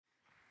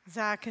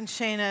Zach and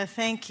Shayna,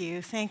 thank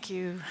you. Thank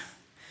you.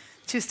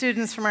 Two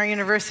students from our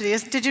university.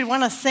 Did you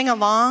want to sing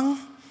along?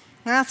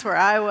 That's where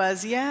I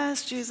was.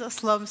 Yes,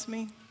 Jesus loves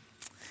me.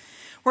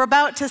 We're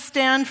about to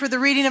stand for the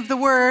reading of the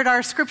word.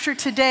 Our scripture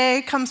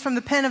today comes from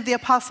the pen of the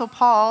Apostle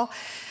Paul.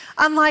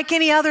 Unlike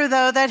any other,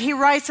 though, that he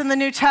writes in the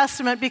New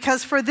Testament,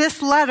 because for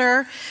this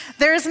letter,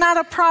 there's not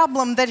a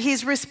problem that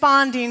he's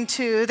responding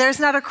to. There's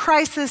not a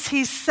crisis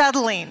he's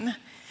settling.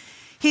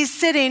 He's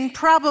sitting,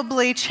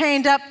 probably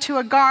chained up to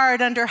a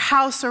guard under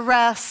house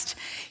arrest.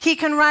 He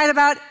can write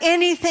about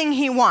anything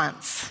he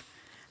wants.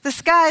 The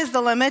sky's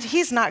the limit.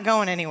 He's not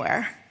going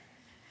anywhere.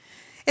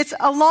 It's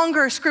a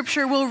longer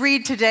scripture we'll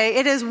read today.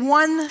 It is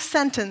one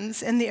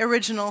sentence in the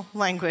original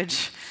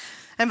language.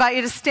 I invite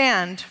you to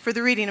stand for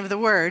the reading of the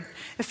word.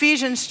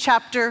 Ephesians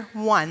chapter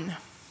 1.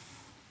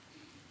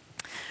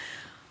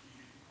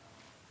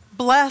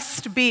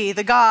 Blessed be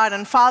the God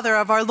and Father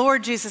of our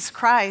Lord Jesus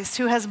Christ,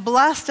 who has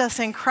blessed us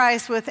in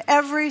Christ with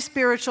every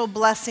spiritual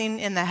blessing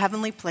in the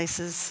heavenly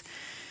places,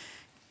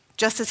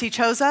 just as he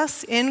chose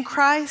us in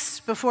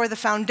Christ before the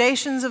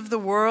foundations of the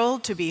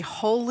world to be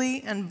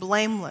holy and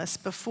blameless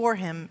before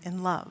him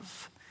in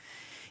love.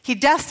 He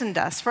destined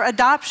us for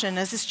adoption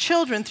as his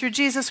children through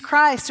Jesus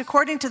Christ,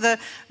 according to the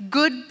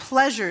good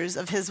pleasures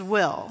of his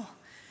will,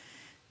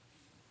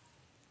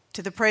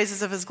 to the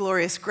praises of his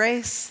glorious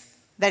grace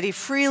that he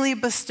freely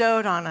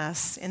bestowed on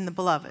us in the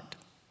beloved.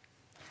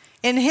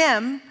 In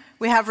him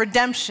we have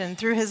redemption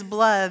through his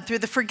blood, through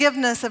the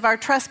forgiveness of our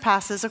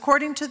trespasses,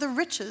 according to the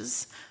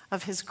riches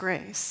of his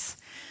grace,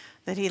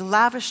 that he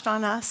lavished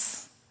on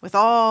us with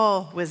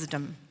all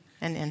wisdom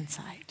and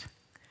insight.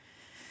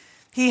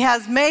 He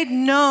has made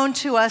known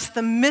to us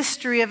the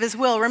mystery of his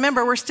will.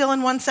 Remember, we're still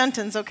in one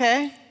sentence,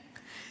 okay?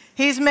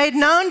 He's made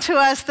known to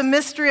us the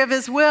mystery of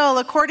his will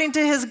according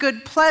to his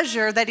good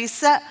pleasure that he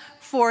set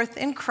forth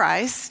in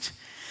Christ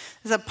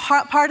as a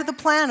part of the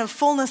plan of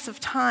fullness of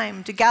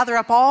time to gather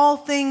up all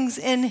things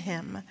in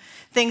him,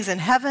 things in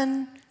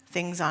heaven,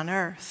 things on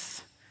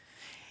earth.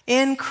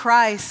 In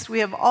Christ we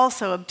have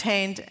also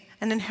obtained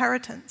an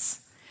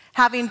inheritance,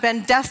 having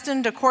been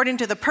destined according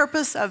to the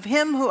purpose of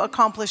him who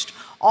accomplished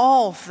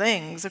all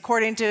things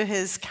according to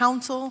his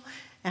counsel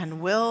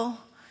and will.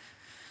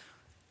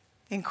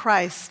 In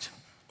Christ,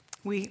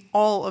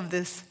 all of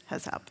this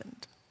has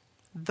happened.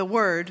 The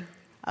word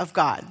of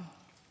God.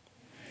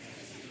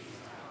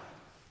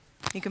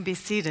 You can be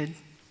seated.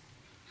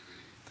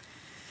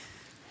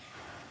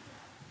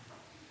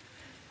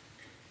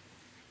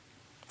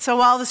 So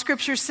while the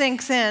scripture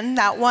sinks in,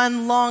 that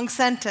one long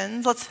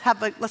sentence, let's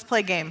play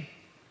a game.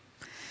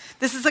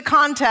 This is a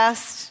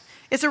contest.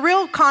 It's a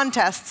real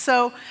contest.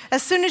 So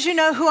as soon as you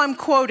know who I'm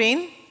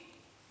quoting,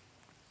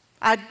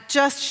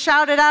 just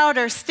shout it out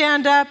or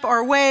stand up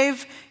or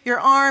wave your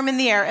arm in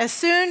the air. As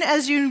soon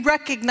as you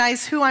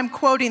recognize who I'm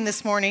quoting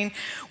this morning,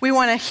 we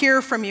want to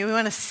hear from you. We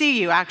want to see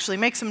you, actually.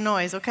 Make some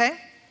noise, okay?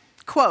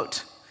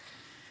 Quote,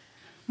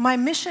 "My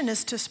mission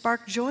is to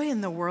spark joy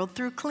in the world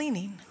through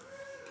cleaning."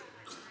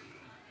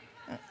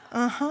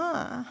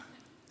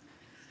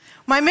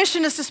 My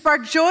mission is to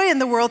spark joy in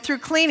the world through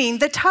cleaning.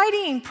 The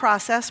tidying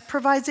process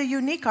provides a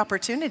unique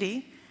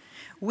opportunity.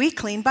 We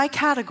clean by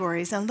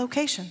categories and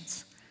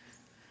locations.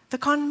 The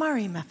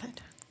KonMari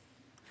method.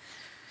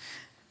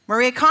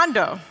 Marie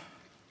Kondo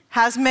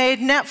has made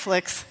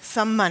Netflix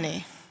some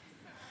money.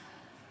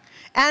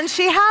 And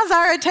she has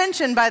our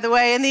attention, by the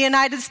way, in the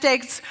United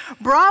States.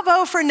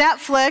 Bravo for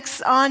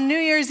Netflix on New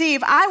Year's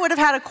Eve. I would have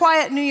had a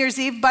quiet New Year's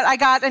Eve, but I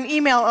got an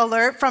email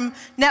alert from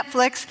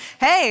Netflix.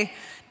 Hey,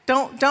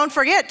 don't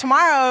forget,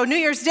 tomorrow, New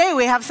Year's Day,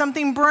 we have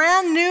something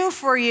brand new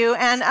for you.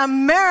 And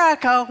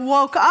America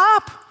woke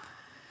up.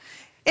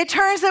 It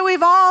turns that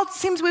we've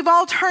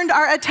all turned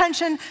our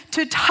attention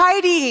to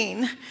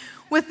tidying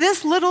with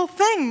this little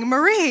thing,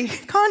 Marie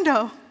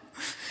Kondo.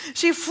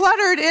 She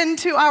fluttered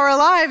into our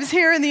lives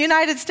here in the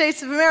United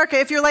States of America.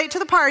 If you're late to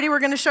the party, we're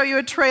going to show you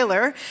a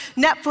trailer.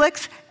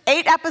 Netflix,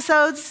 8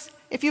 episodes.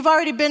 If you've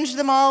already binged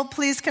them all,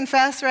 please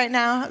confess right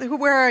now.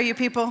 Where are you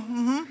people?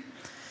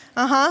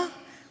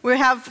 We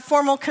have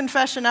formal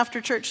confession after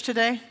church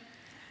today.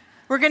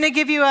 We're going to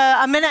give you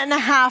a minute and a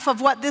half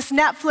of what this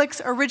Netflix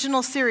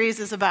original series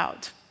is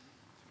about.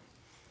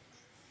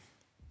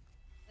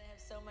 They have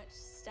so much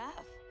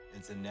stuff.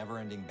 It's a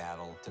never-ending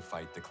battle to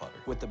fight the clutter.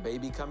 With the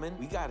baby coming,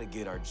 we got to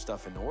get our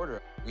stuff in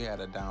order. We had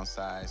to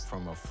downsize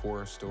from a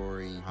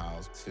 4-story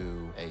house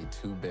to a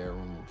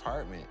 2-bedroom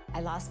apartment. I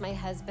lost my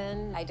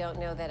husband. I don't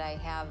know that I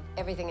have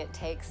everything it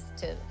takes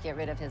to get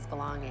rid of his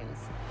belongings.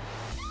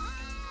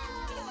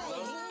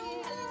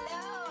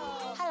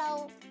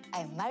 Hello,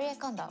 I'm Maria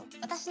Kondo.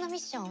 私のミッ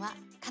ションは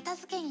片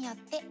付けによっ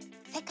て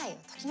世界を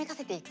ときめか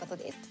せていくこと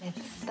です。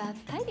Let's start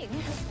tidying.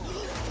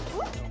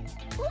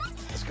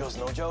 This girl's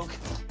no joke.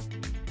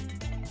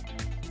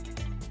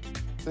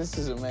 This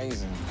is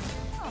amazing.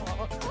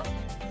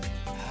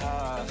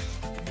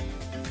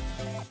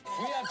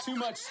 We have too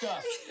much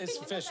stuff. It's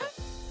official.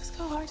 It's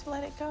so hard to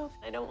let it go.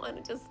 I don't want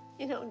to just,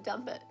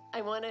 dump it.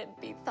 I want to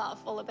be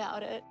thoughtful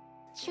about it.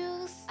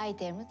 Choose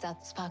item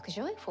that spark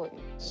joy for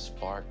you.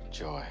 Spark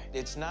joy.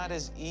 It's not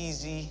as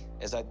easy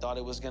as I thought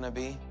it was gonna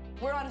be.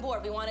 We're on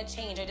board. We want to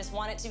change. I just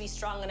want it to be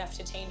strong enough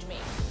to change me.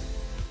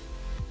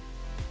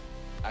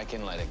 I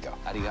can let it go.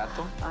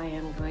 Arigato. I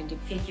am going to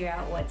figure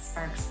out what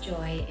sparks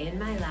joy in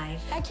my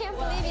life. I can't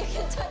believe you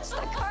can touch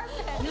the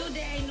carpet. New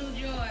day, new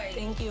joy.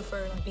 Thank you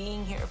for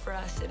being here for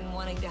us and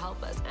wanting to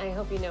help us. I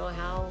hope you know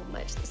how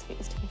much this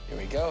means to me. Here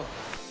we go.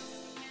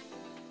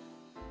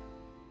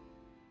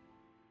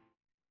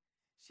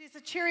 She's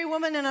a cheery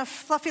woman in a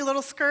fluffy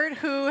little skirt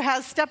who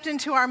has stepped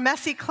into our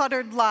messy,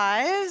 cluttered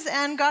lives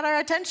and got our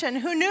attention.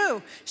 Who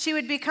knew she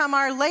would become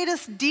our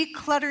latest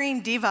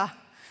decluttering diva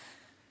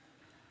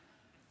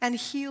and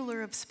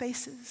healer of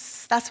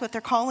spaces? That's what they're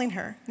calling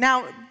her.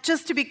 Now,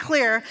 just to be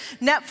clear,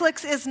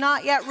 Netflix is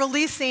not yet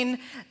releasing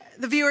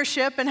the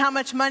viewership and how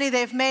much money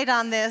they've made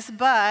on this,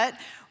 but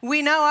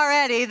we know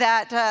already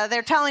that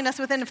they're telling us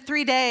within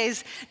 3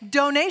 days,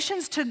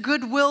 donations to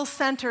Goodwill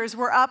centers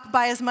were up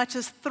by as much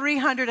as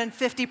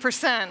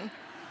 350%.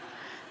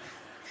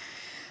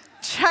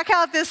 Check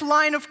out this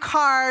line of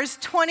cars,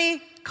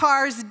 20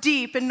 cars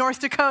deep in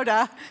North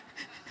Dakota,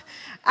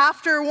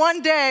 after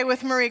one day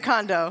with Marie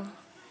Kondo.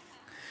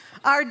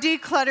 Our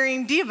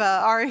decluttering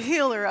diva, our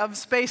healer of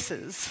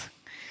spaces.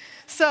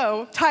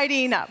 So,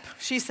 tidying up,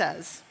 she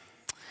says.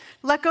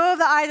 Let go of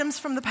the items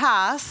from the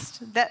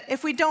past that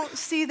if we don't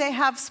see they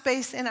have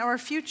space in our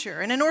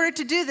future. And in order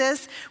to do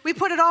this, we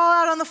put it all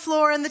out on the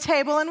floor and the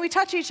table and we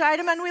touch each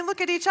item and we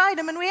look at each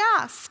item and we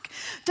ask,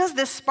 does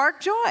this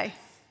spark joy?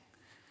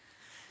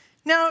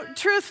 Now,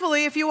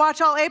 truthfully, if you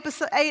watch all 8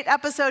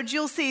 episodes,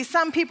 you'll see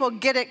some people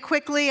get it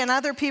quickly and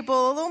other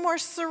people a little more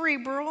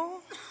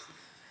cerebral.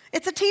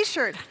 It's a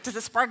t-shirt. Does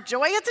it spark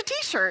joy? It's a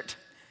t-shirt.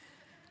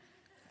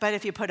 But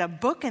if you put a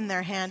book in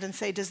their hand and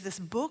say, does this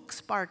book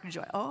spark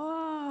joy?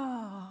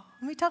 Oh,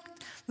 let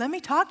me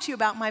talk to you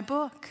about my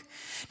book.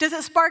 Does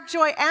it spark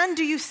joy and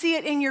do you see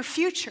it in your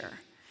future?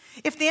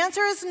 If the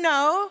answer is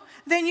no,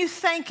 then you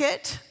thank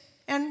it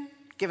and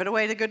give it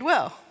away to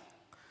Goodwill.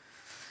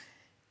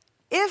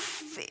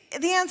 If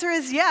the answer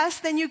is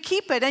yes, then you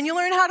keep it and you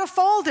learn how to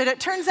fold it.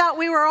 It turns out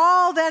we were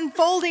all then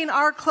folding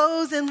our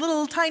clothes in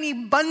little tiny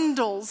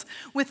bundles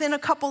within a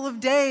couple of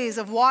days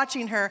of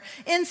watching her.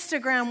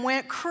 Instagram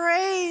went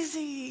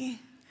crazy.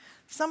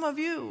 Some of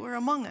you were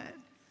among it.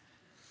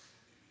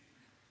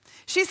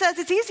 She says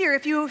it's easier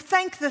if you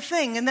thank the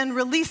thing and then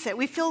release it.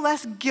 We feel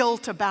less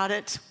guilt about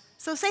it.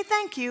 So say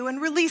thank you and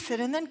release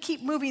it and then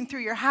keep moving through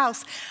your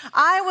house.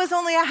 I was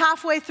only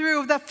halfway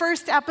through the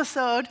first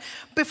episode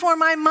before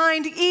my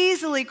mind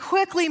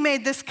quickly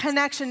made this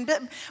connection.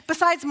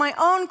 Besides my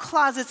own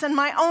closets and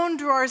my own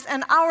drawers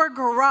and our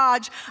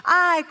garage,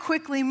 I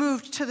quickly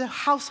moved to the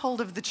household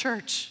of the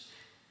church.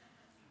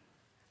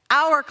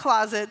 Our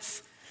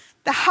closets,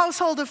 the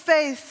household of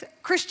faith,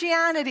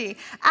 Christianity,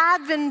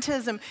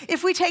 Adventism.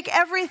 If we take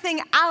everything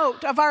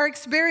out of our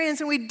experience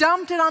and we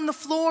dumped it on the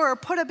floor or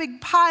put a big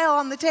pile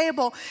on the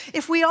table,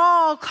 if we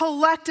all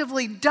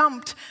collectively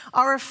dumped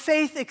our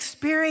faith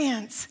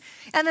experience,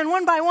 and then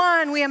one by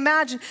one we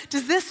imagine,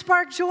 does this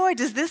spark joy?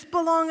 Does this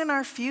belong in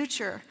our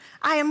future?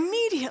 I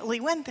immediately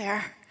went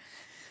there.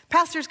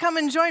 Pastors, come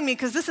and join me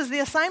because this is the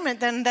assignment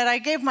then that I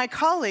gave my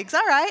colleagues.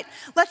 All right,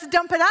 let's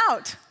dump it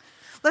out.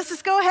 Let's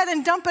just go ahead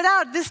and dump it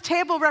out. This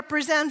table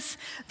represents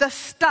the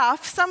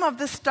stuff, some of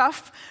the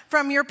stuff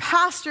from your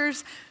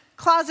pastor's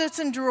closets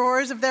and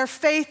drawers of their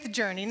faith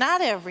journey. Not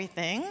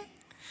everything,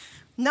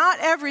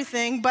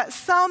 but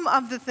some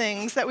of the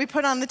things that we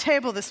put on the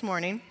table this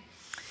morning.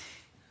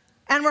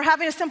 And we're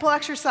having a simple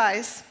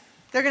exercise.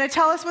 They're going to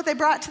tell us what they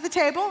brought to the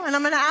table, and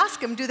I'm going to ask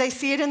them, do they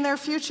see it in their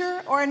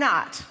future or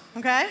not?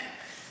 Okay?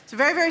 It's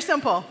very, very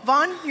simple.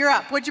 Vaughn, you're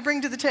up. What'd you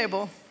bring to the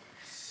table?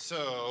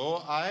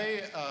 So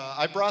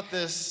I brought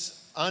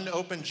this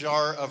unopened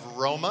jar of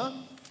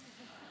Roma.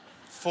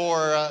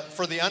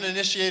 For the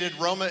uninitiated,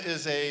 Roma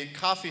is a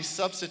coffee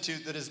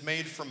substitute that is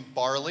made from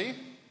barley.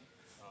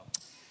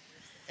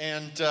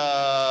 And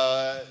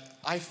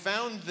I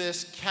found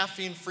this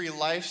caffeine-free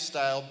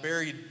lifestyle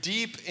buried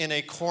deep in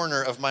a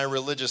corner of my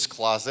religious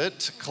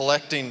closet,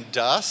 collecting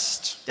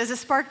dust. Does it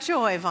spark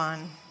joy,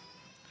 Vaughn?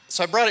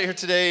 So I brought it here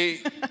today.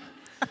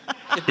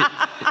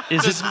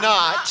 It does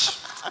not.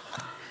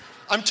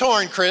 I'm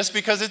torn, Chris,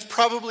 because it's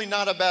probably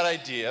not a bad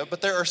idea, but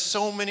there are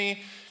so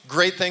many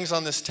great things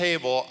on this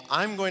table.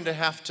 I'm going to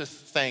have to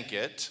thank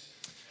it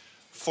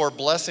for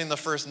blessing the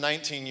first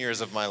 19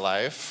 years of my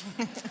life.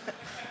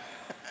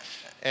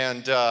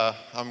 And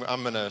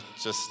I'm going to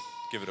just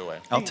give it away.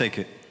 I'll take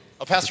it.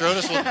 Oh, Pastor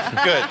Otis will.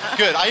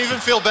 Good. I even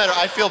feel better.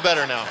 I feel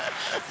better now.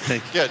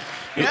 Thank you. Good.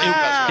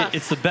 Yeah.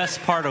 It's the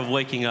best part of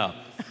waking up.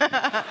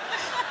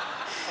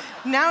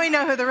 Now we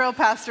know who the real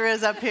pastor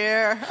is up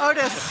here.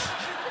 Otis.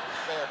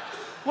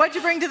 What'd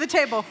you bring to the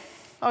table,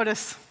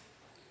 Otis?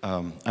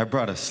 I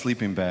brought a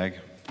sleeping bag.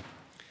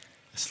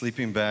 A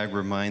sleeping bag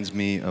reminds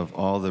me of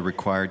all the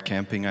required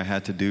camping I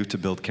had to do to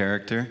build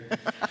character.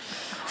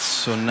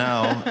 So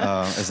now,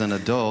 as an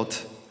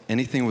adult,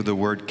 anything with the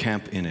word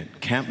camp in it.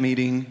 Camp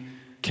meeting,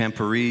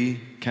 camporee,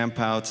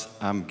 campouts,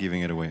 I'm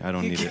giving it away. I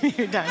don't need it.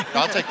 You're done.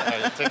 I'll take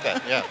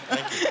that. Yeah,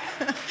 thank you.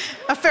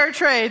 A fair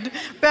trade.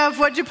 Bev,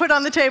 what'd you put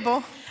on the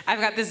table? I've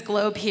got this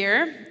globe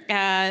here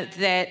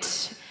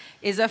that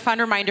is a fun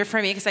reminder for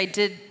me because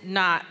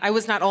I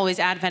was not always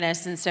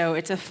Adventist, and so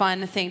it's a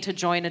fun thing to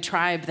join a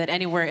tribe that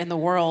anywhere in the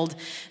world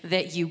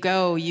that you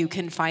go, you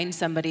can find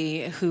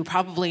somebody who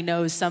probably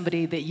knows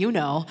somebody that you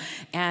know,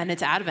 and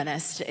it's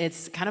Adventist.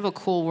 It's kind of a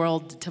cool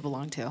world to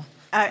belong to.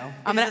 Does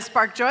it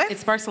spark joy? It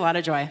sparks a lot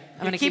of joy. I'm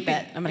going to keep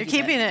it. You're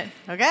keeping it.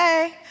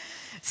 Okay.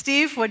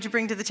 Steve, what'd you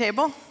bring to the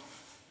table?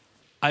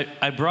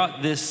 I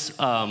brought this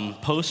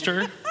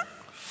poster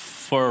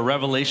for a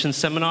Revelation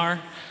seminar.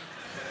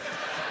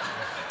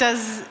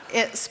 Does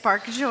it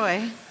spark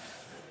joy?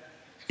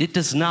 It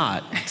does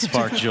not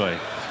spark joy.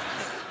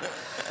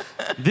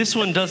 This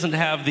one doesn't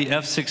have the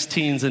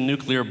F-16s and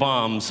nuclear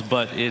bombs,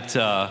 but it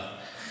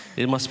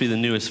must be the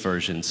newest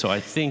version. So I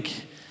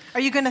think...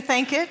 Are you going to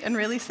thank it and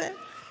release it?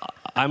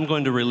 I'm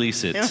going to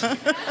release it.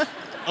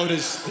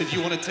 Otis, did you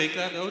want to take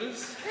that,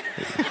 Otis?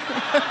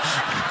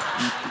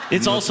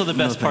 It's also the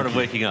best part of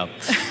waking up.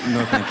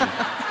 No, thank you.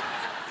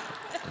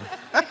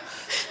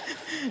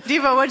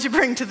 Devo, what'd you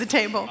bring to the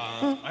table?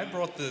 I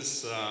brought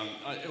this.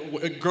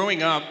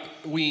 Growing up,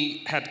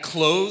 we had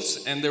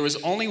clothes, and there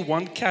was only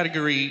one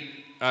category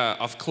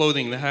of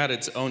clothing that had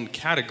its own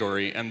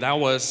category, and that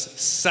was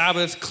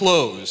Sabbath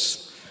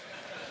clothes.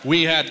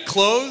 We had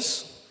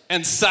clothes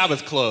and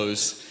Sabbath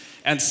clothes.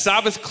 And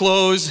Sabbath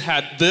clothes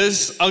had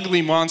this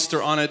ugly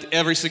monster on it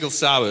every single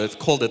Sabbath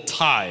called a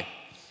tie.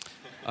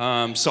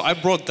 So I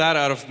brought that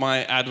out of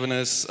my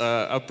Adventist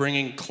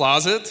upbringing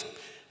closet.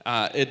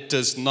 It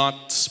does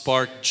not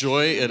spark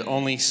joy. It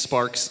only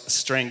sparks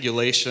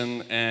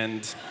strangulation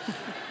and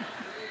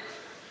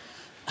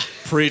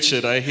preach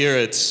it. I hear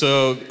it.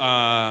 So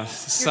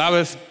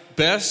Sabbath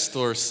best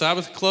or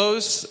Sabbath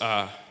clothes,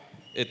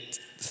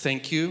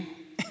 thank you,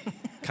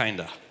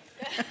 kinda.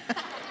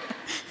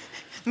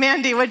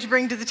 Mandy, what'd you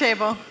bring to the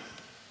table?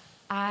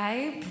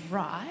 I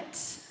brought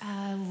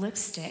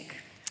lipstick.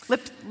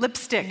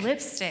 Lipstick.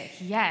 Lipstick,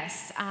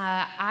 yes.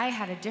 I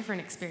had a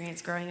different experience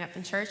growing up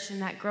in church,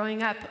 and that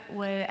growing up,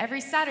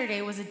 every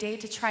Saturday was a day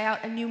to try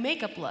out a new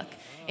makeup look.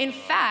 In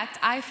fact,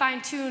 I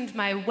fine-tuned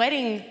my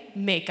wedding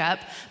makeup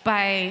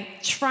by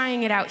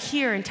trying it out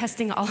here and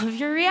testing all of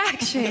your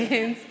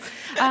reactions.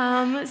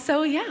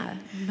 So yeah,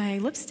 my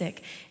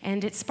lipstick,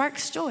 and it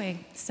sparks joy,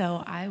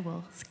 so I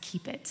will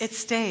keep it. It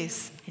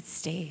stays. It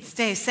stays.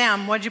 Stays.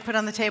 Sam, what'd you put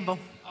on the table?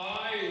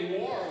 I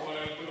wore what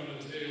I put on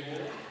the table.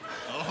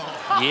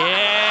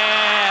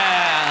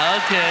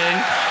 Yeah,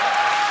 okay.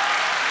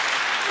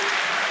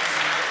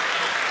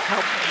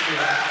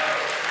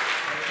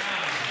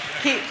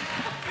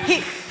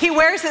 He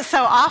wears it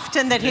so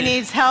often that he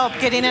needs help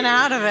getting in and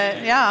out of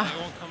it. Yeah. It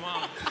won't come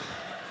out.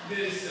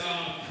 This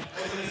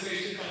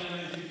organization founded in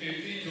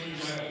 1950, joined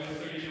by over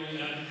 30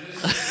 million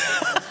Adventists.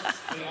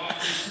 That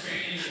offers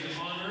training and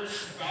honors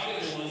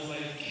valuable ones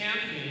like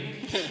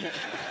camping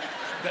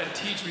that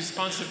teach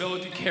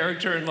responsibility,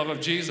 character, and love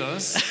of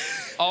Jesus.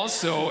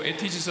 Also, it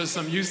teaches us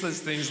some useless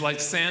things like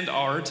sand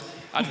art,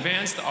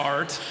 advanced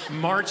art,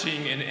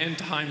 marching, and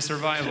end-time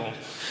survival.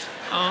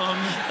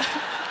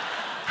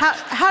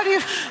 How do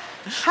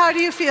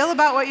you feel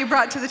about what you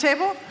brought to the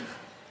table?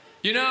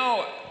 You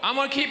know, I'm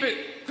gonna keep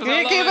it because I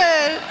You're love keep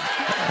it.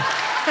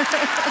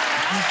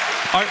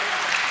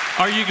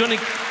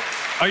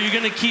 Are you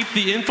gonna keep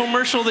the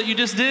infomercial that you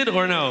just did,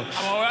 or no?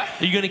 I'm all right.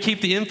 Are you gonna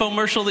keep the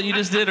infomercial that you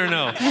just did, or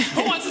no?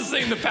 Who wants to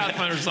sing the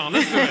Pathfinder song?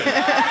 Let's do it.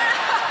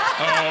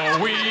 Oh,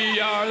 we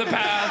are the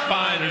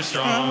Pathfinder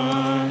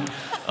strong.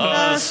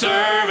 The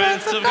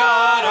servants of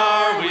God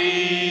are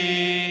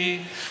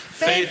we,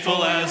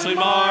 faithful as we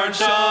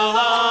march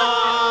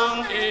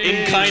along,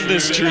 in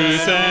kindness,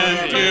 truth,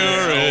 and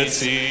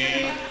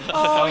purity.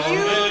 Oh,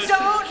 you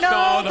don't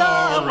know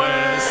the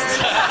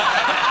rest.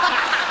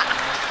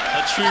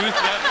 A truth.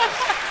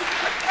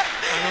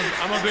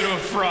 I'm a bit of a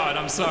fraud.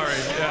 I'm sorry.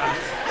 Yeah.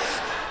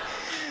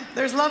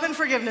 There's love and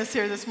forgiveness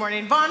here this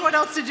morning. Vaughn, what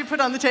else did you put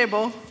on the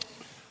table?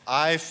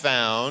 I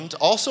found,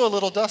 also a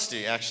little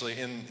dusty actually,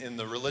 in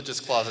the religious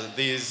closet,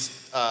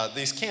 these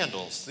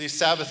candles, these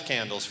Sabbath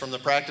candles from the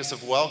practice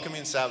of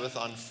welcoming Sabbath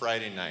on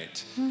Friday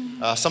night.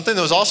 Something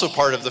that was also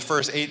part of the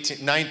first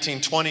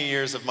 19, 20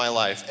 years of my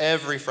life,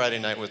 every Friday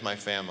night with my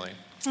family.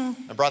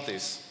 I brought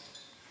these.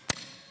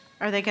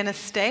 Are they going to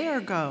stay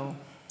or go?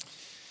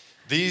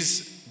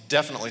 These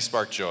definitely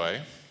spark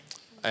joy.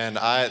 And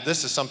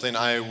this is something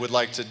I would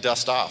like to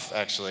dust off,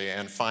 actually,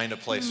 and find a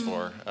place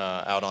for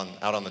out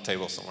on the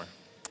table somewhere.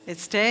 It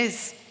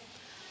stays.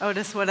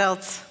 Otis, what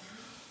else?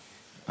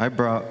 I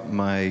brought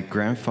my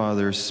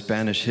grandfather's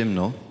Spanish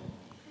hymnal,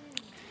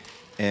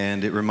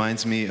 and it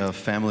reminds me of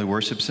family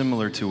worship,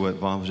 similar to what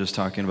Vaughn was just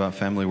talking about,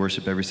 family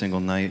worship every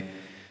single night,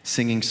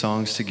 singing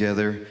songs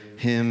together,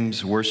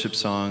 hymns, worship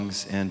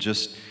songs, and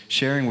just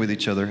sharing with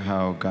each other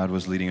how God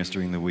was leading us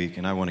during the week,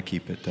 and I want to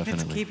keep it,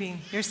 definitely. It's keeping.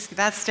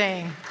 That's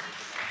staying.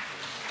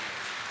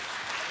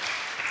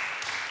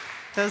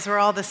 Those were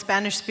all the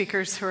Spanish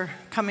speakers who are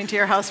coming to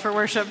your house for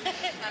worship.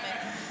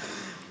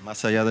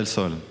 Más allá del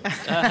sol.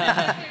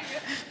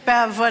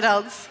 Bev, what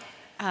else?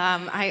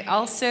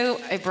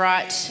 I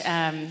brought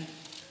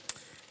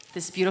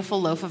this beautiful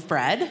loaf of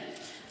bread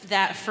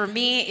that for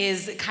me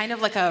is kind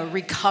of like a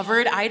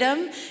recovered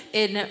item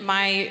in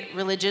my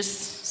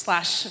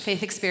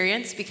religious/faith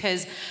experience,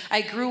 because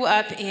I grew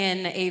up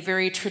in a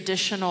very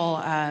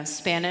traditional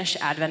Spanish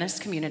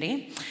Adventist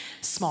community,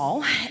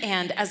 small,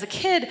 and as a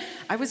kid,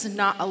 I was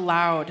not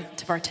allowed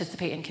to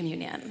participate in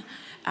communion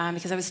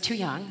because I was too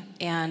young,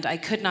 and I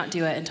could not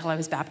do it until I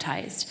was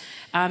baptized.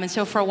 And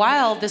so for a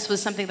while, this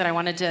was something that I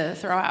wanted to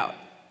throw out.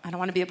 I don't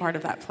want to be a part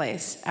of that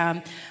place.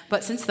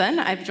 But since then,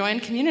 I've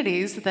joined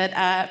communities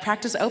that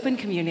practice open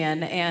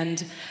communion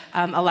and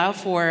allow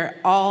for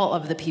all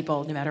of the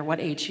people, no matter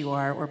what age you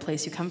are or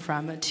place you come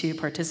from, to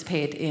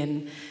participate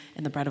in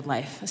the bread of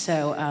life.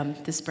 So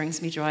this brings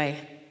me joy.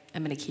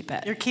 I'm going to keep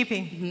it. You're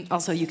keeping.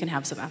 Also, you can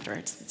have some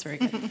afterwards. It's very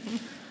good.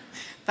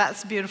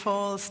 That's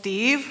beautiful.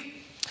 Steve?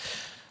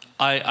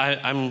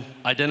 I'm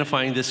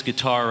identifying this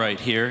guitar right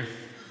here.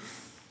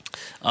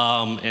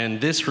 And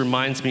this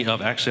reminds me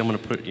of, actually, I'm going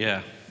to put,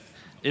 yeah.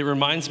 It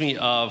reminds me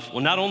of, well,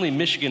 not only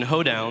Michigan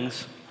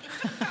hoedowns,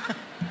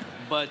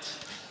 but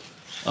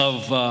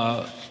of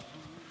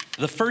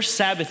the first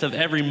Sabbath of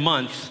every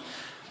month,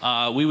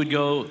 we would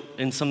go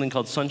in something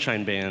called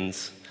sunshine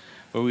bands,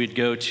 where we'd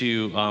go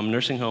to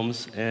nursing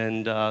homes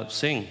and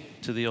sing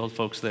to the old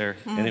folks there.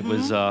 Mm-hmm. And it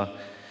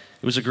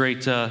was a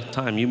great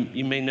time.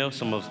 You may know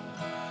some of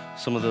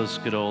those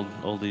good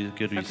oldie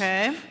goodies.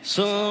 Okay.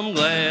 Some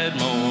glad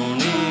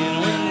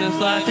morning when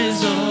this life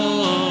is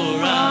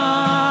over,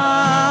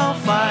 I'll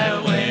fly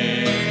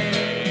away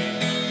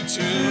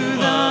to the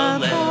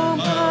land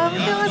of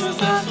yours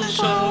off the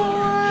shore.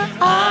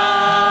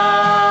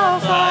 I'll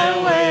fly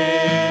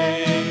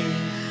away.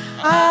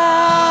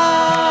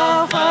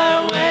 I'll fly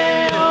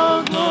away,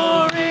 oh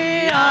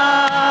glory.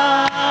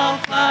 I'll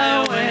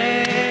fly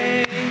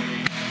away.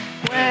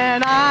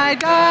 When I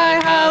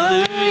die,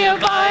 hallelujah,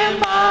 by and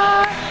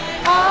by,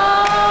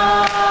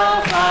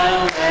 I'll fly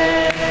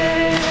away.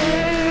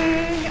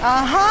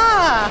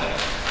 Aha!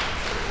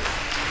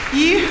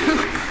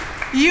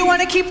 You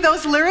want to keep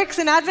those lyrics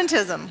in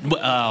Adventism?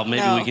 Well,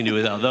 maybe we can do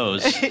without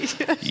those.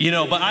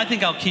 But I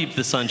think I'll keep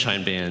the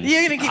sunshine band.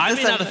 You're going to keep I the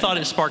may not have thought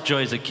it sparked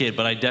joy as a kid,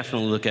 but I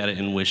definitely look at it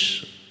and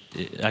wish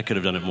I could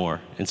have done it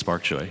more and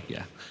spark joy,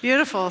 yeah.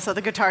 Beautiful, so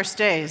the guitar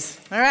stays.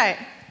 All right.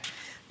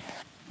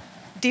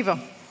 Devo.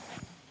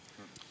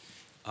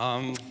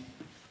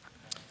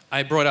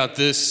 I brought out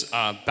this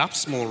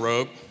baptismal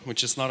robe,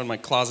 which is not in my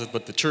closet,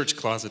 but the church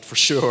closet for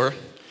sure.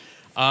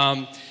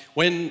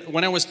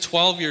 When I was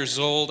 12 years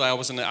old, I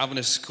was in an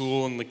Adventist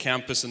school on the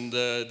campus, and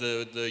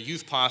the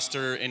youth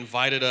pastor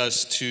invited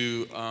us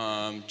to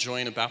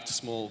join a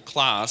baptismal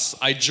class.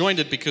 I joined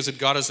it because it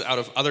got us out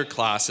of other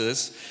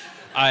classes.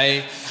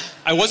 I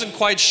wasn't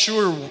quite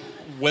sure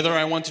whether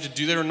I wanted to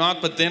do that or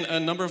not, but then a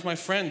number of my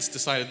friends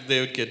decided they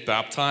would get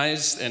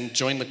baptized and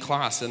join the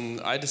class,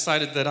 and I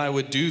decided that I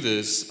would do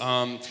this.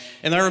 And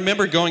I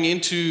remember going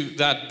into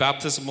that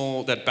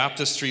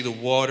baptistry, the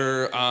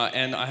water,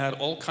 and I had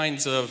all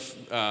kinds of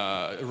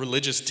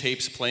religious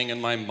tapes playing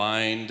in my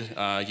mind.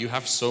 You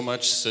have so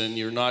much sin,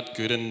 you're not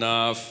good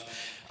enough.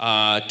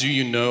 Do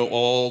you know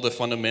all the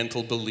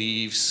fundamental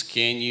beliefs?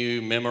 Can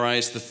you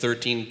memorize the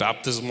 13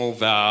 baptismal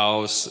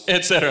vows,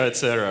 etc.,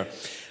 etc.?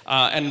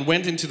 And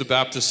went into the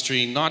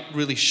baptistry, not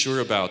really sure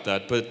about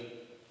that, but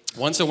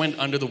once I went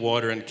under the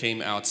water and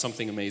came out,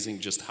 something amazing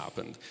just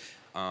happened.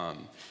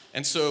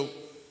 And so,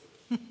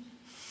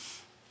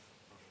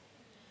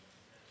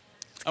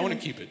 I want to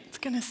keep it. It's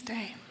going to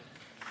stay.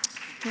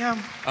 Yeah.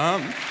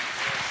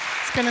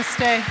 It's going to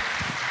stay.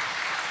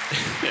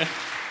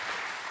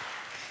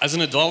 As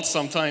an adult,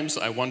 sometimes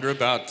I wonder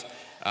about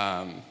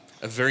a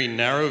very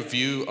narrow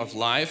view of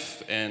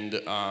life, and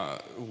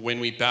when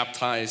we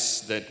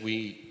baptize, that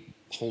we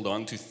hold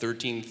on to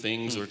 13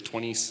 things or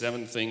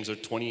 27 things or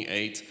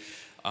 28,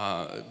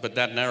 but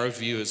that narrow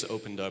view is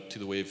opened up to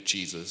the way of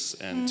Jesus.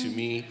 And to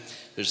me,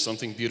 there's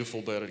something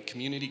beautiful about a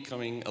community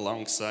coming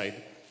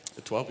alongside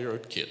a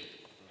 12-year-old kid.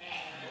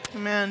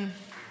 Amen.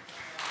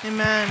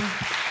 Amen.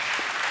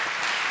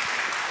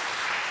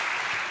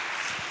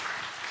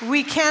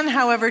 We can,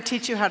 however,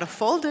 teach you how to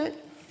fold it.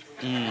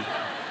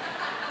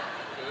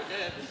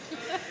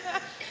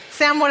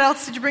 Sam, what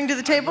else did you bring to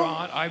the table?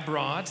 I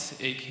brought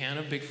a can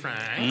of Big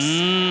Franks.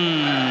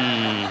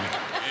 Amen.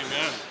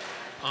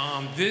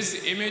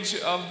 This image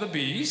of the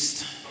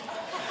beast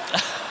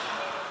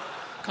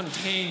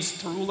contains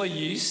torula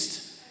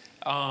yeast,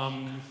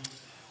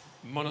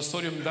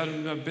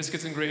 monosodium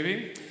biscuits and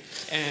gravy,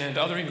 and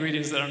other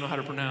ingredients that I don't know how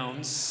to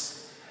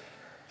pronounce.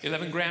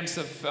 11 grams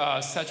of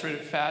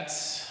saturated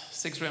fats,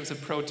 6 grams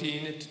of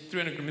protein,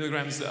 300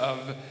 milligrams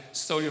of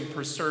sodium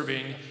per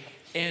serving,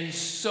 and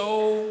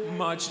so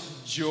much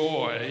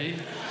joy.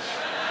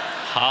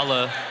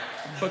 Holla.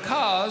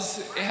 Because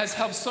it has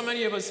helped so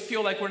many of us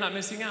feel like we're not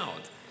missing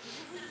out.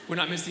 We're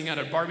not missing out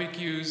at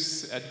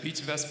barbecues, at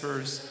beach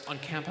vespers, on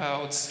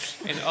campouts,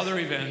 and other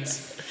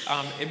events.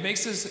 It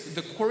makes us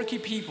the quirky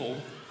people,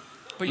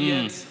 but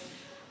yet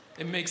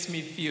it makes me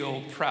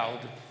feel proud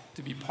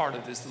to be part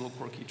of this little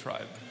quirky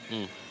tribe.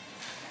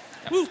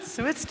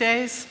 So it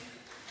stays.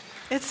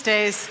 It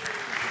stays.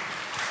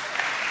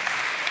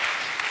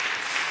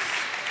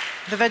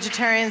 The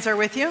vegetarians are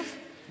with you?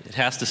 It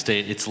has to stay.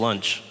 It's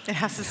lunch. It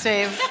has to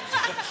stay.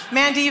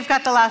 Mandy, you've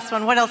got the last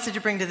one. What else did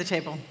you bring to the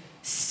table?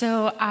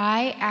 So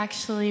I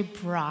actually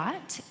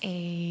brought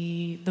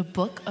the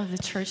book of the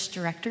church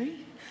directory.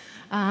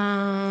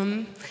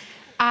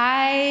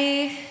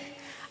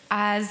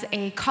 As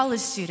a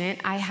college student,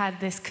 I had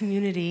this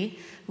community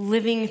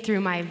living through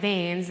my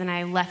veins, and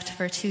I left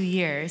for 2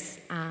 years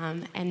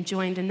and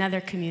joined another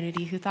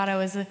community who thought I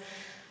was a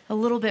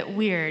little bit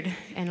weird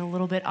and a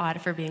little bit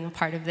odd for being a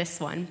part of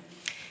this one.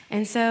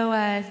 And so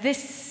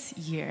this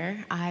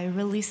year, I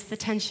released the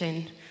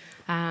tension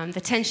and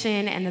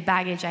the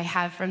baggage I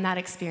have from that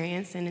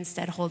experience, and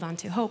instead hold on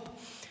to hope.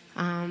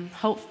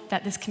 Hope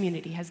that this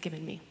community has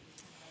given me.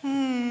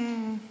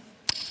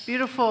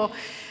 Beautiful.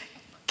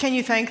 Can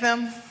you thank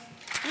them?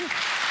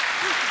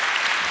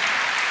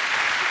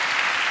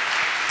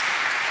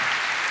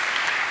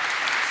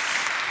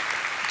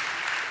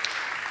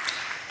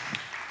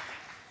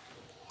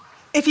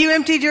 If you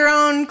emptied your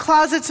own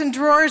closets and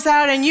drawers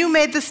out and you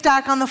made the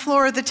stack on the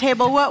floor of the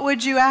table, what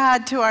would you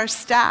add to our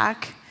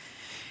stack?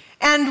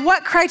 And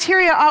what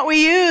criteria ought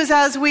we use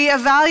as we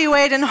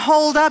evaluate and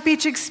hold up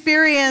each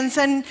experience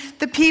and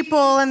the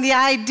people and the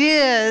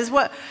ideas?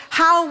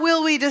 How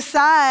will we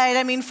decide?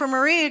 I mean, for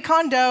Marie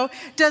Kondo,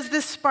 does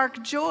this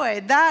spark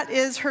joy? That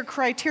is her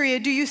criteria.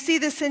 Do you see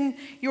this in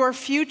your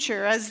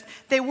future as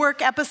they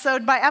work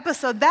episode by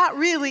episode? That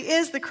really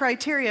is the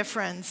criteria,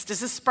 friends. Does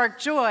this spark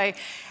joy?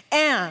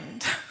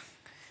 And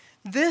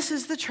this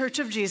is the Church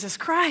of Jesus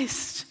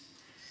Christ.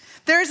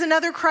 There's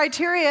another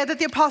criteria that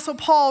the Apostle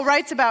Paul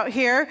writes about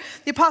here.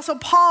 The Apostle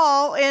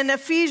Paul in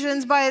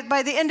Ephesians, by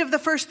the end of the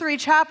first 3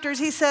 chapters,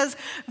 he says,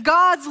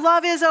 God's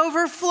love is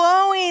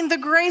overflowing. The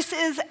grace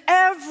is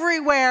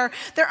everywhere.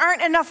 There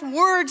aren't enough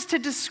words to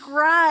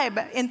describe.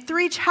 In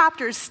 3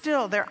 chapters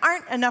still, there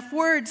aren't enough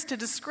words to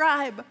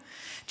describe.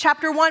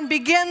 Chapter 1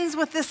 begins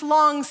with this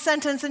long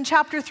sentence, and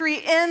chapter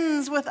 3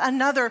 ends with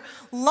another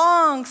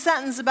long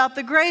sentence about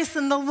the grace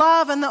and the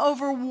love and the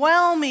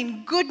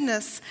overwhelming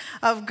goodness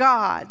of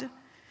God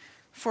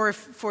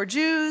for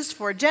Jews,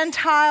 for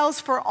Gentiles,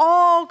 for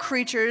all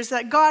creatures,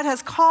 that God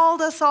has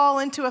called us all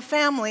into a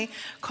family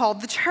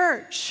called the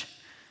church.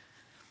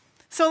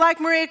 So like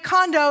Marie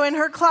Kondo in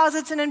her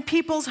closets and in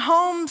people's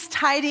homes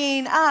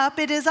tidying up,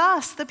 it is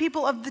us, the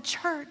people of the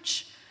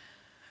church,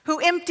 who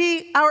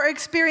empty our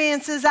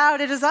experiences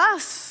out. It is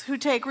us who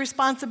take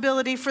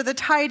responsibility for the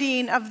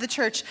tidying of the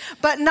church,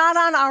 but not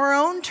on our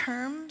own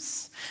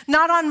terms,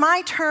 not on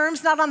my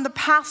terms, not on the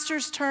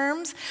pastor's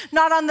terms,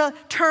 not on the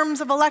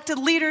terms of elected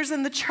leaders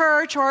in the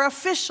church or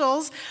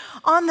officials,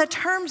 on the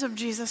terms of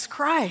Jesus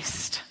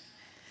Christ.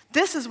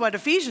 This is what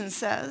Ephesians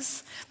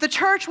says. The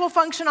church will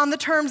function on the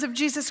terms of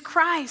Jesus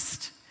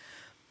Christ.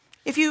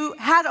 If you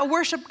had a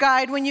worship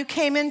guide when you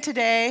came in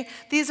today,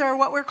 these are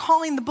what we're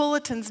calling the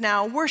bulletins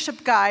now,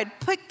 worship guide.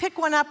 Pick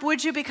one up,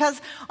 would you?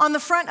 Because on the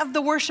front of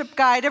the worship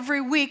guide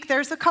every week,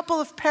 there's a couple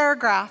of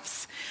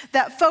paragraphs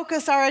that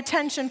focus our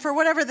attention for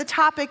whatever the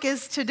topic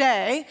is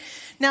today.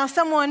 Now,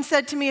 someone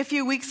said to me a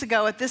few weeks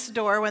ago at this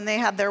door when they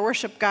had their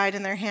worship guide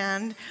in their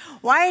hand,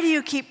 why do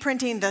you keep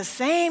printing the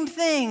same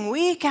thing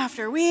week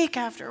after week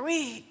after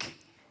week?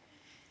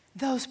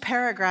 Those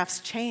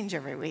paragraphs change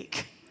every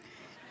week.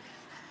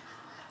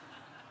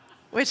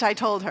 Which I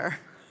told her.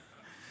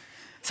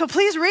 So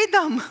please read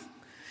them.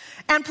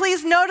 And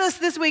please notice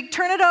this week,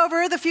 turn it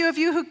over. The few of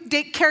you who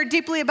care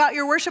deeply about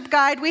your worship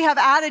guide, we have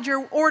added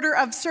your order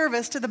of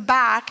service to the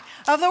back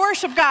of the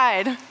worship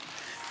guide.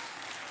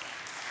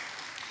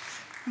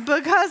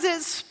 Because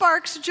it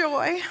sparks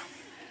joy.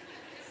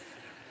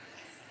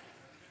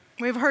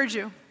 We've heard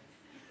you.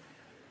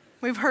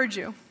 We've heard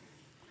you.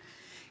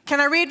 Can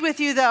I read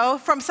with you, though,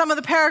 from some of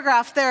the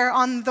paragraphs there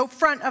on the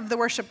front of the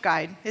worship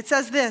guide? It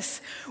says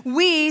this: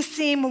 we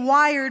seem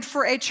wired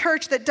for a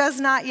church that does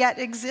not yet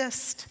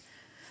exist.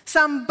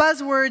 Some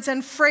buzzwords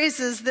and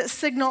phrases that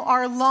signal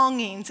our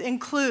longings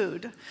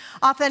include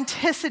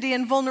authenticity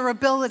and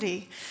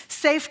vulnerability,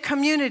 safe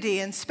community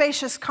and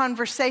spacious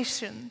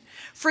conversation,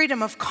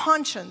 freedom of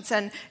conscience,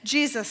 and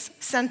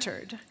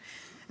Jesus-centered.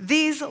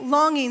 These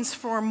longings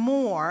for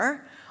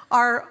more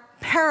are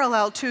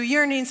parallel to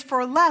yearnings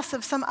for less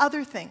of some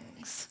other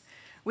things.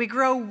 We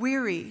grow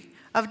weary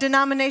of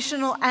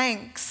denominational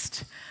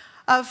angst,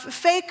 of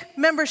fake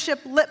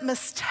membership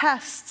litmus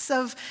tests,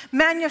 of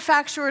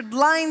manufactured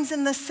lines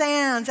in the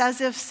sands,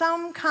 as if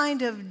some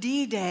kind of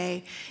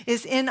D-Day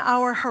is on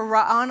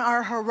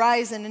our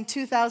horizon in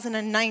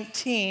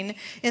 2019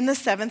 in the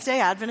Seventh-day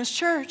Adventist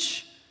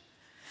Church.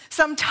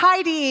 Some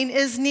tidying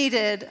is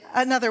needed,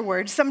 in other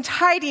words, some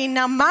tidying.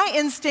 Now, my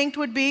instinct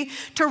would be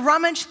to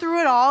rummage through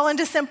it all and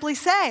to simply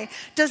say,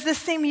 does this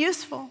seem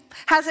useful?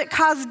 Has it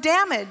caused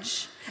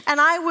damage?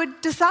 And I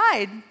would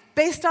decide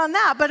based on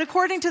that. But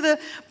according to the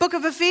book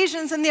of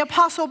Ephesians and the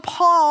Apostle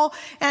Paul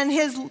and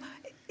his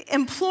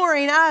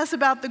imploring us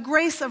about the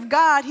grace of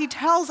God, he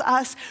tells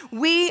us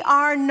we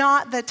are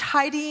not the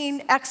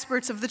tidying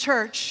experts of the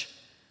church.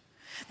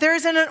 There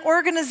is an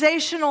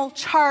organizational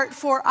chart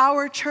for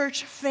our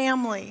church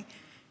family,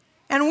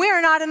 and we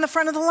are not in the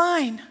front of the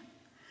line.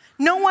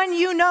 No one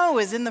you know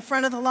is in the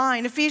front of the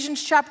line.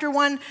 Ephesians chapter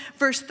 1,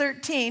 verse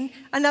 13,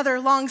 another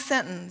long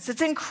sentence.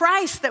 It's in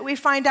Christ that we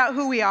find out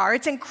who we are.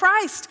 It's in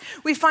Christ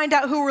we find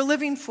out who we're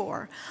living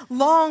for.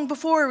 Long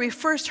before we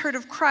first heard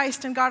of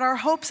Christ and got our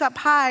hopes up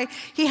high,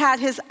 he had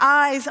his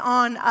eyes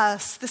on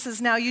us. This is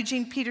now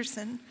Eugene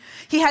Peterson.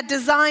 He had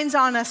designs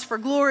on us for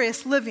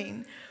glorious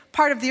living,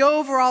 part of the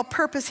overall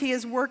purpose he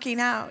is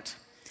working out.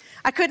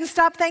 I couldn't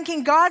stop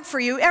thanking God for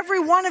you, every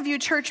one of you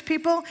church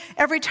people.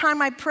 Every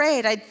time I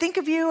prayed, I'd think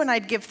of you and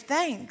I'd give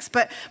thanks.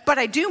 But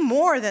I do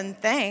more than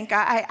thank.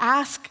 I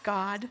ask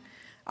God,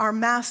 our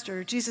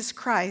Master, Jesus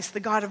Christ, the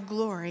God of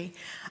glory.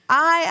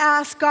 I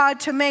ask God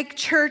to make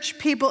church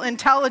people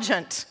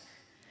intelligent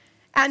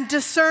and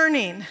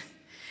discerning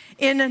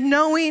in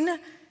knowing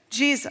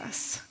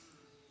Jesus.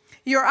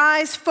 Your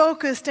eyes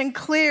focused and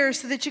clear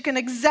so that you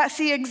can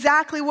see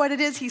exactly what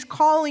it is he's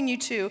calling you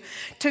to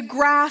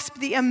grasp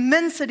the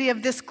immensity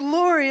of this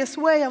glorious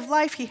way of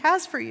life he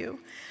has for you.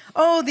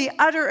 Oh, the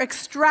utter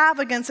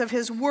extravagance of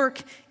his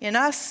work in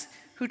us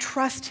who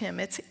trust him.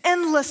 It's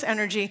endless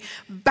energy,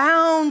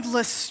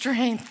 boundless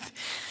strength.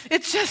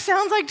 It just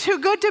sounds like too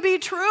good to be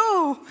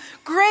true.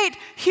 Great,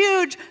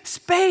 huge,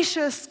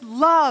 spacious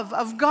love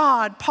of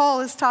God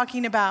Paul is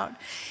talking about.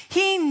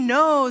 He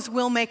knows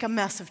we'll make a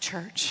mess of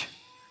church.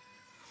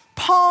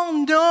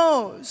 Paul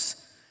knows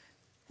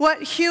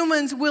what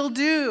humans will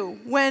do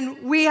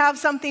when we have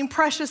something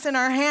precious in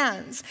our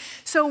hands.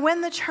 So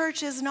when the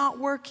church is not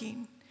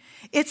working,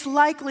 it's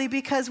likely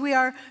because we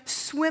are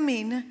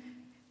swimming,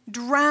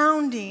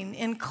 drowning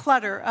in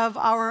clutter of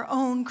our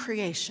own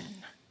creation.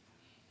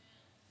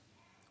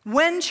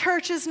 When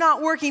church is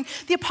not working,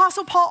 the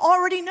Apostle Paul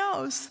already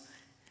knows.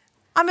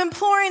 I'm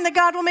imploring that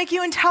God will make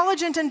you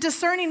intelligent and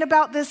discerning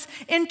about this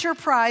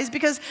enterprise,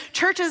 because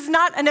church is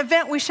not an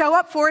event we show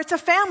up for, it's a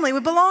family we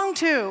belong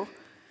to.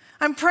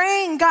 I'm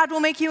praying God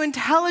will make you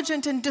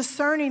intelligent and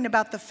discerning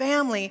about the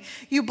family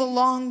you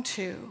belong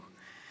to.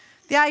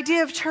 The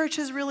idea of church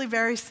is really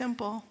very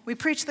simple. We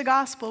preach the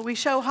gospel, we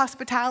show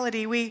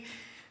hospitality, we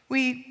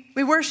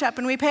worship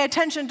and we pay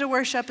attention to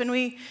worship and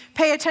we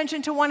pay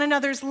attention to one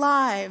another's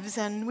lives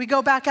and we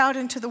go back out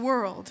into the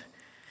world.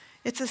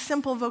 It's a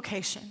simple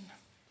vocation.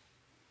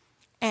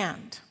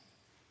 And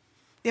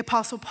the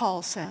Apostle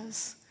Paul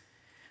says,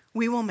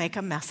 we will make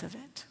a mess of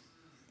it.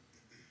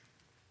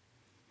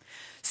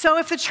 So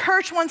if the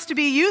church wants to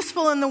be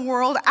useful in the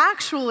world,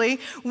 actually,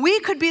 we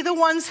could be the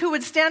ones who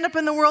would stand up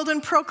in the world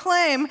and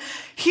proclaim,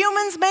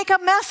 humans make a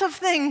mess of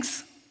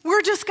things.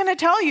 We're just going to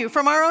tell you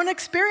from our own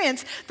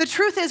experience. The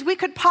truth is we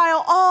could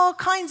pile all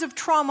kinds of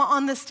trauma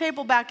on this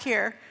table back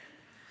here.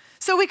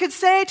 So we could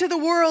say to the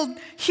world,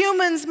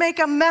 humans make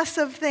a mess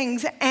of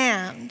things,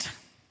 and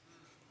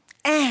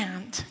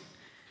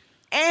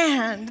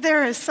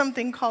there is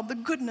something called the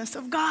goodness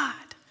of God.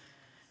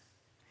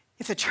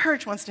 If the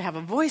church wants to have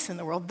a voice in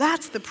the world,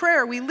 that's the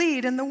prayer we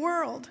lead in the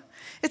world.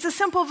 It's a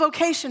simple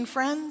vocation,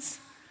 friends.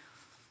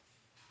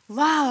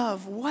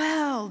 Love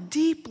well,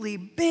 deeply,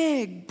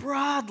 big,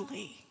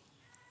 broadly.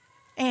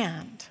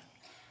 And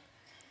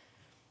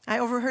I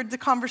overheard the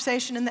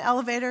conversation in the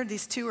elevator.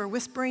 These two are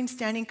whispering,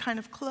 standing kind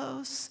of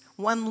close.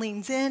 One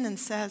leans in and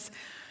says,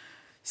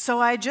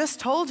 so I just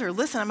told her,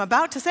 listen, I'm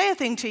about to say a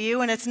thing to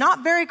you, and it's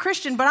not very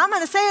Christian, but I'm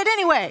going to say it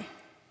anyway.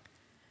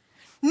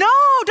 No,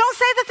 don't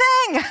say the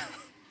thing.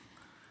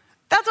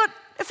 That's what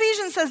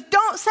Ephesians says.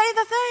 Don't say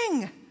the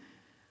thing.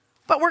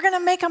 But we're going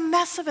to make a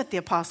mess of it, the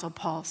Apostle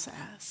Paul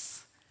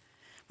says.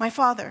 My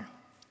father,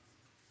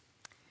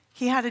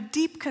 he had a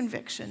deep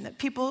conviction that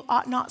people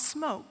ought not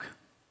smoke.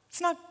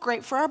 It's not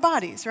great for our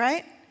bodies,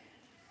 right?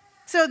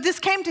 So this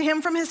came to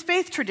him from his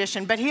faith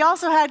tradition, but he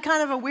also had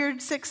kind of a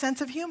weird, sick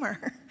sense of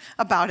humor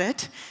about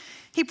it.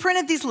 He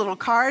printed these little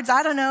cards.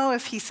 I don't know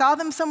if he saw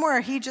them somewhere or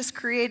he just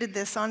created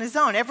this on his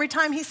own. Every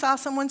time he saw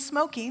someone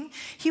smoking,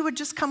 he would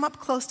just come up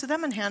close to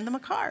them and hand them a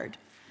card.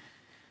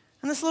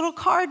 And this little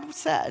card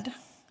said,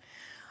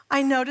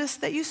 I noticed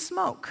that you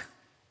smoke.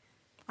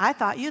 I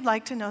thought you'd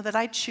like to know that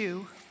I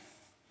chew.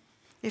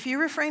 If you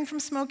refrain from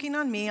smoking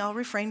on me, I'll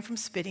refrain from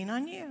spitting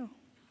on you.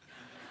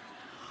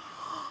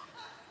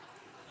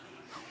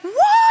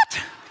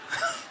 What?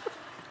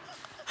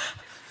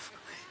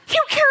 He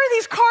would carry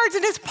these cards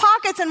in his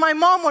pockets, and my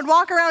mom would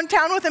walk around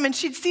town with him, and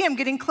she'd see him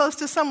getting close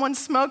to someone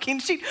smoking.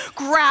 She'd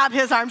grab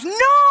his arms.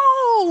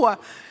 No! What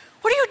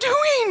are you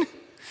doing?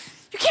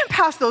 You can't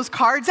pass those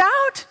cards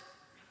out.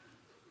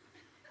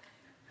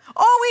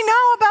 Oh, we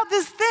know about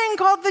this thing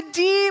called the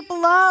deep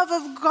love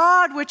of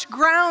God, which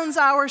grounds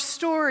our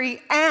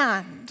story,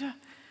 and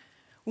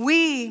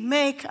we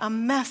make a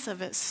mess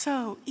of it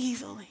so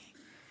easily.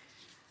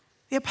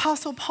 The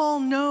Apostle Paul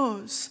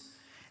knows,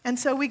 and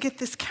so we get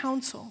this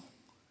counsel.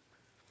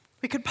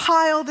 We could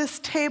pile this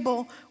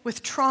table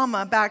with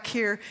trauma back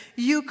here.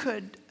 You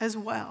could as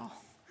well.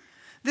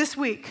 This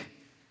week,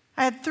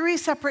 I had 3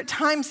 separate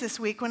times this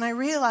week when I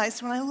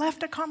realized when I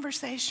left a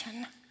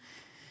conversation,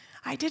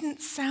 I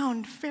didn't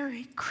sound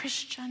very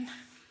Christian.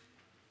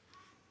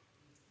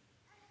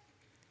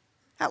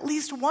 At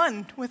least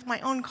one with my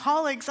own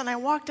colleagues, and I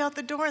walked out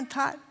the door and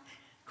thought,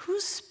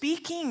 who's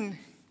speaking?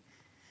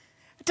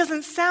 It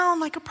doesn't sound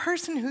like a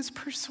person who's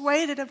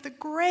persuaded of the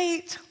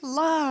great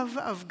love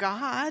of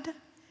God.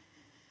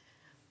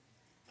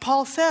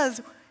 Paul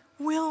says,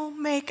 we'll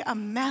make a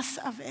mess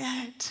of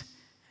it.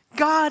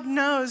 God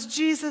knows,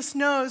 Jesus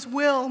knows,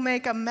 we'll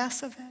make a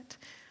mess of it.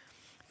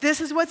 This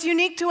is what's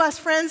unique to us,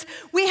 friends.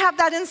 We have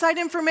that inside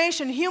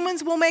information.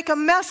 Humans will make a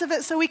mess of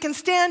it so we can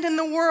stand in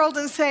the world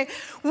and say,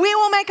 we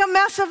will make a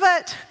mess of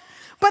it.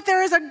 But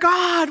there is a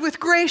God with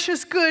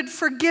gracious, good,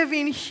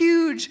 forgiving,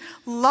 huge,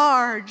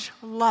 large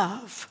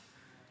love.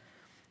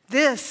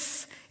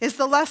 This is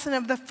the lesson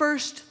of the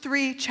first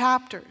 3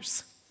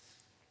 chapters.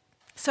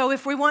 So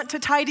if we want to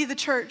tidy the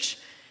church,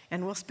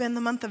 and we'll spend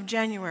the month of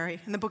January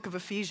in the book of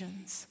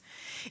Ephesians.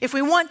 If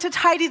we want to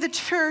tidy the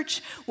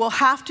church, we'll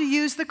have to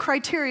use the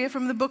criteria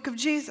from the book of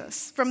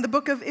Jesus, from the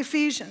book of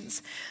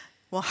Ephesians.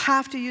 We'll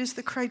have to use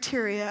the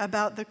criteria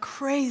about the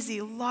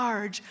crazy,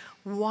 large,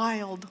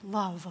 wild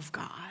love of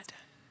God.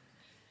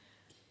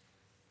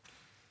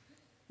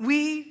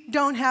 We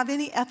don't have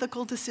any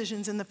ethical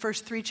decisions in the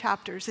first 3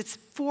 chapters. It's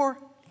 4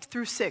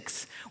 through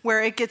 6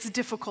 where it gets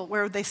difficult,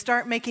 where they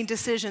start making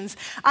decisions.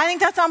 I think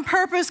that's on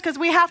purpose because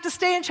we have to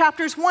stay in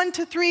chapters 1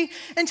 to 3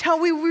 until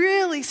we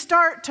really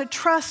start to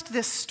trust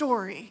this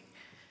story.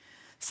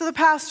 So the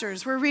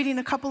pastors, we're reading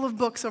a couple of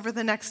books over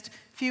the next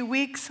few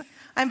weeks.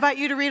 I invite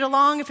you to read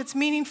along if it's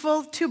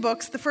meaningful. 2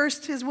 books. The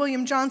first is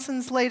William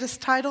Johnson's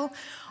latest title,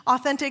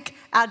 Authentic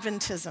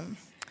Adventism.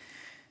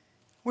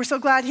 We're so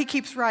glad he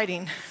keeps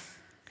writing.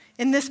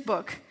 In this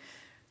book,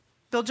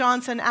 Bill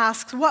Johnson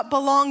asks, what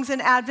belongs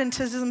in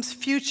Adventism's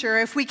future?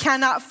 If we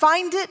cannot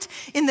find it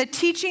in the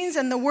teachings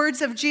and the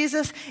words of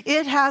Jesus,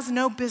 it has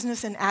no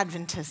business in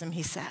Adventism,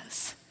 he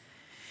says.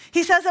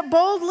 He says it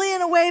boldly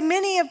in a way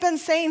many have been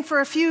saying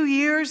for a few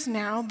years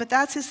now, but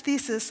that's his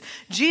thesis.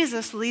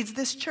 Jesus leads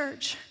this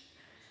church.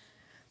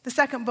 The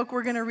second book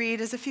we're going to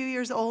read is a few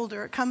years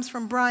older. It comes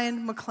from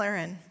Brian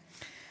McLaren,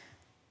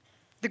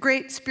 The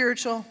Great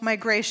Spiritual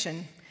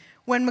Migration.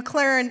 When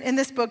McLaren, in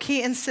this book,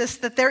 he insists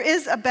that there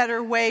is a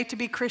better way to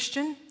be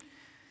Christian,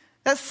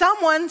 that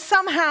someone,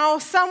 somehow,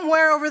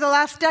 somewhere over the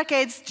last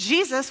decades,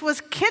 Jesus was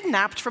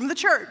kidnapped from the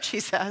church, he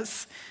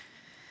says.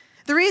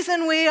 The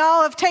reason we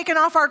all have taken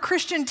off our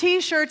Christian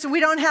t-shirts and we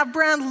don't have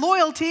brand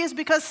loyalty is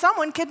because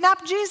someone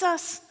kidnapped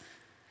Jesus.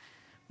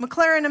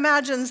 McLaren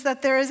imagines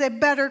that there is a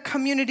better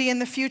community in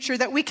the future,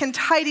 that we can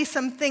tidy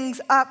some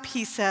things up,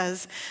 he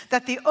says,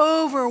 that the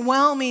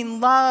overwhelming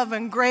love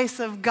and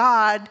grace of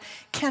God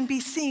can be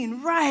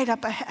seen right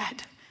up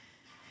ahead.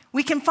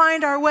 We can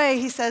find our way,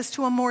 he says,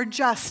 to a more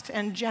just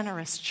and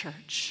generous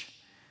church.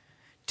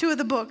 2 of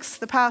the books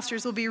the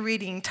pastors will be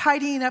reading,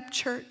 Tidying Up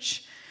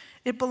Church.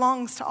 It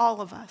belongs to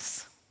all of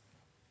us.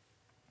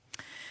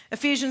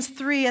 Ephesians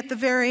 3 at the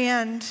very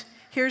end.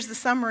 Here's the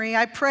summary.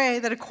 I pray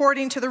that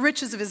according to the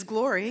riches of his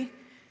glory,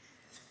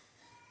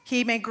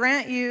 he may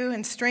grant you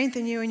and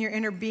strengthen you in your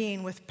inner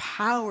being with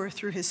power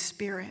through his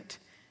Spirit,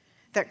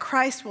 that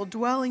Christ will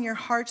dwell in your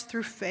hearts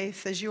through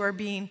faith as you are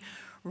being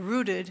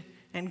rooted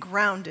and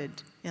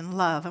grounded in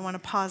love. I want to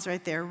pause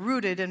right there.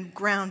 Rooted and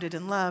grounded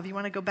in love. You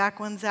want to go back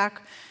one,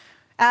 Zach?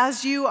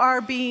 As you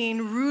are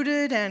being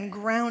rooted and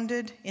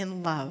grounded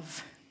in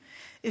love.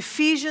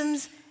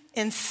 Ephesians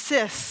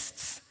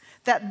insists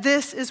that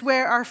this is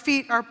where our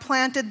feet are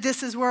planted.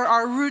 This is where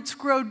our roots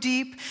grow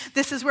deep.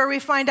 This is where we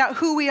find out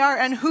who we are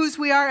and whose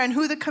we are and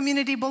who the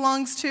community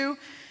belongs to.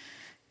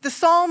 The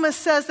psalmist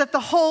says that the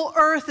whole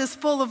earth is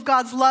full of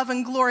God's love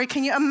and glory.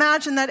 Can you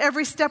imagine that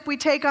every step we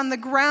take on the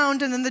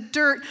ground and in the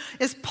dirt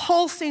is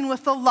pulsing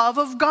with the love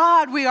of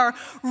God? We are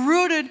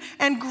rooted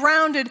and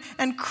grounded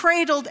and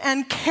cradled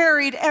and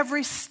carried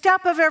every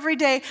step of every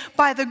day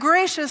by the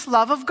gracious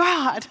love of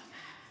God.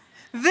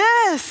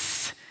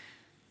 This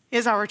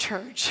is our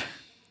church.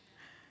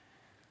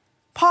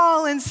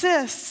 Paul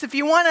insists, if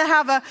you want to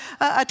have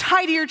a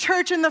tidier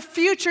church in the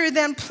future,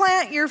 then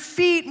plant your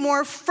feet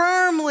more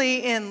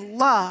firmly in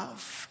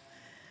love.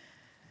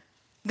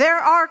 There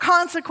are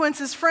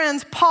consequences,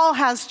 friends. Paul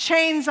has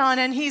chains on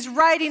and he's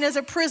writing as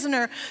a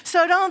prisoner.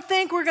 So don't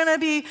think we're going to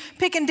be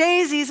picking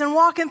daisies and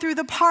walking through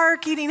the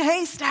park eating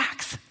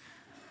haystacks.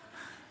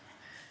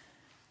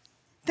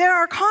 There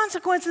are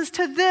consequences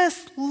to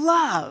this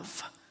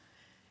love.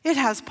 It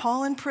has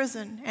Paul in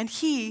prison, and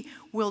he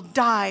will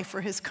die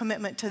for his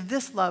commitment to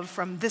this love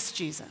from this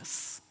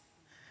Jesus.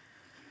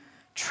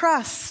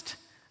 Trust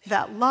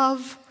that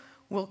love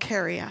will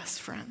carry us,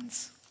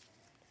 friends.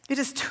 It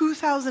is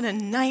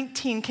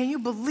 2019. Can you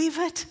believe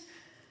it?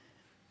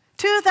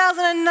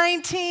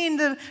 2019,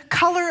 the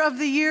color of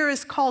the year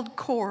is called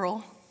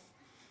coral.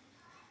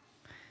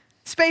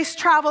 Space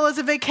travel as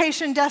a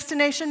vacation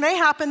destination may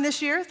happen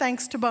this year,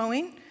 thanks to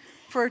Boeing.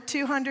 For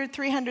 $200,000,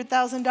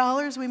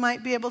 $300,000, we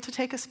might be able to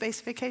take a space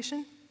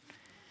vacation.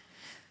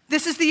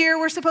 This is the year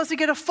we're supposed to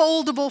get a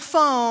foldable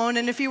phone,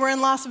 and if you were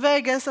in Las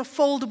Vegas, a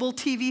foldable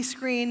TV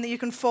screen that you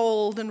can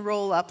fold and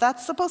roll up.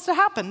 That's supposed to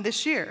happen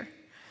this year.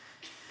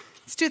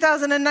 It's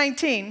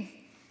 2019.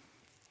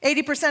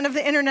 80% of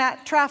the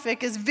internet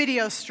traffic is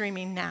video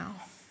streaming now.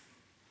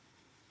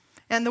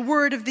 And the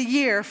word of the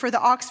year for the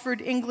Oxford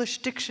English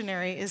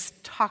Dictionary is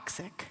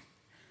toxic.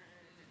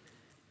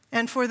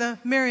 And for the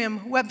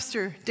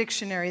Merriam-Webster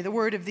Dictionary, the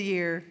word of the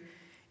year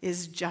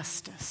is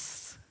justice.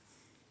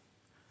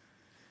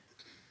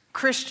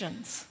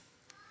 Christians,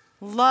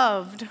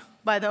 loved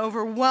by the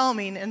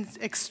overwhelming and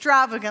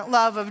extravagant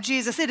love of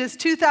Jesus. It is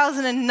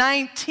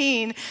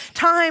 2019,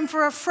 time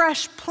for a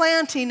fresh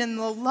planting in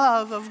the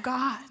love of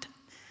God.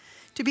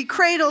 To be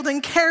cradled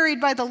and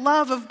carried by the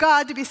love of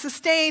God, to be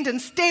sustained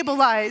and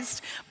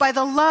stabilized by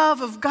the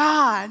love of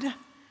God.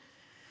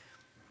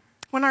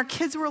 When our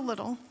kids were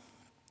little,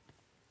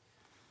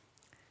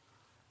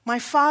 my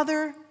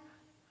father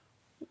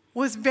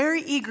was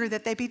very eager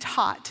that they be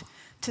taught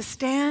to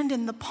stand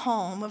in the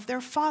palm of their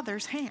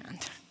father's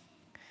hand.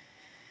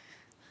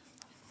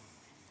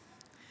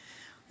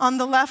 On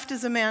the left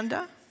is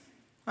Amanda,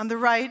 on the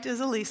right is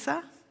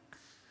Elisa,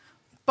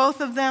 both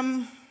of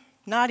them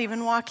not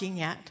even walking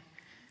yet.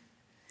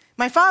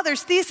 My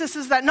father's thesis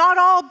is that not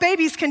all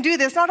babies can do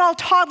this, not all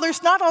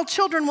toddlers, not all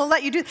children will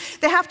let you do.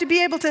 They have to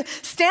be able to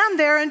stand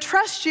there and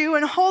trust you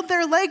and hold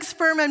their legs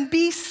firm and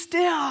be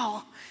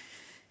still.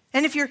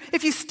 And if you're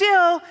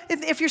still,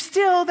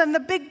 then the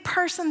big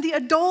person, the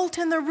adult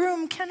in the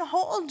room can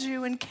hold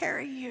you and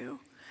carry you.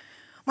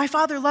 My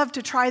father loved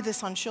to try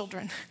this on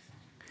children.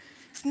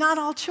 It's not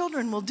all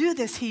children will do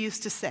this, he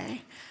used to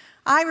say.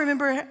 I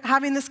remember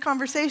having this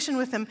conversation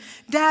with him.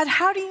 Dad,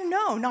 how do you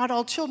know not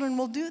all children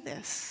will do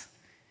this?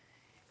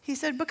 He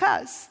said,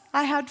 because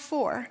I had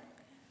 4.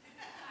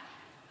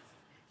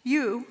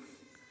 You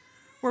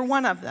were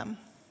one of them.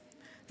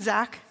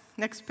 Zach,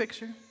 next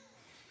picture.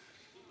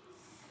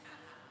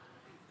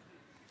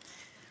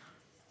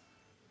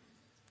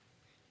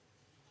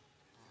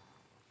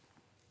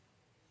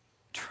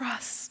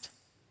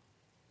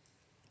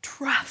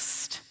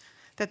 Trust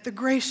that the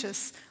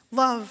gracious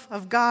love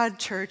of God,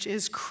 church,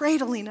 is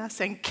cradling us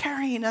and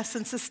carrying us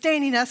and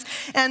sustaining us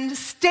and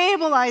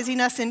stabilizing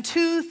us in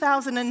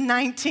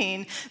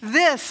 2019.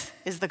 This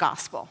is the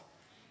gospel.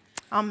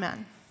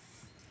 Amen.